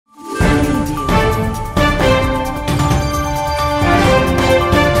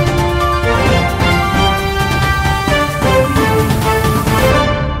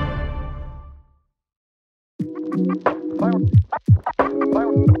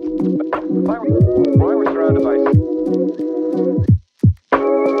Why we're surrounded by...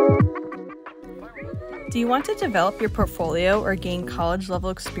 Do you want to develop your portfolio or gain college-level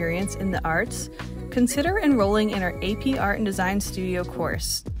experience in the arts? Consider enrolling in our AP Art and Design Studio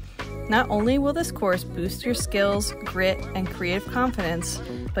course. Not only will this course boost your skills, grit, and creative confidence,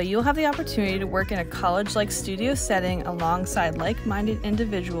 but you'll have the opportunity to work in a college-like studio setting alongside like-minded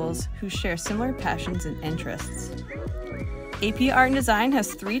individuals who share similar passions and interests. AP Art and Design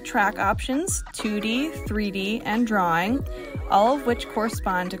has 3 track options: 2D, 3D, and drawing, all of which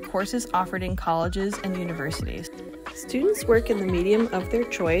correspond to courses offered in colleges and universities. Students work in the medium of their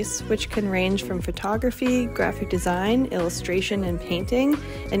choice, which can range from photography, graphic design, illustration and painting,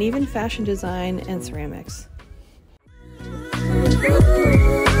 and even fashion design and ceramics.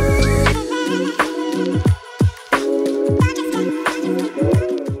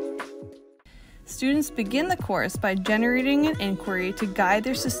 Students begin the course by generating an inquiry to guide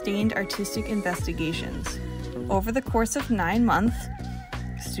their sustained artistic investigations. Over the course of 9 months,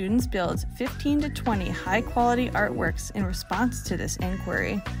 students build 15 to 20 high-quality artworks in response to this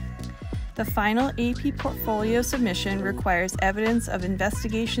inquiry. The final AP portfolio submission requires evidence of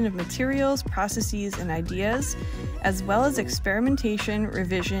investigation of materials, processes, and ideas, as well as experimentation,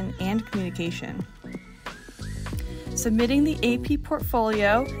 revision, and communication. Submitting the AP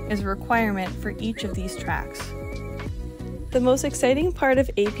portfolio is a requirement for each of these tracks. The most exciting part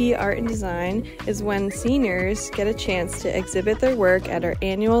of AP Art and Design is when seniors get a chance to exhibit their work at our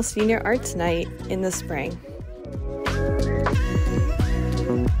annual Senior Arts Night in the spring.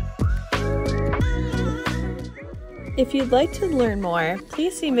 If you'd like to learn more,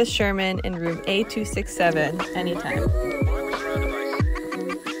 please see Ms. Sherman in room A267 anytime.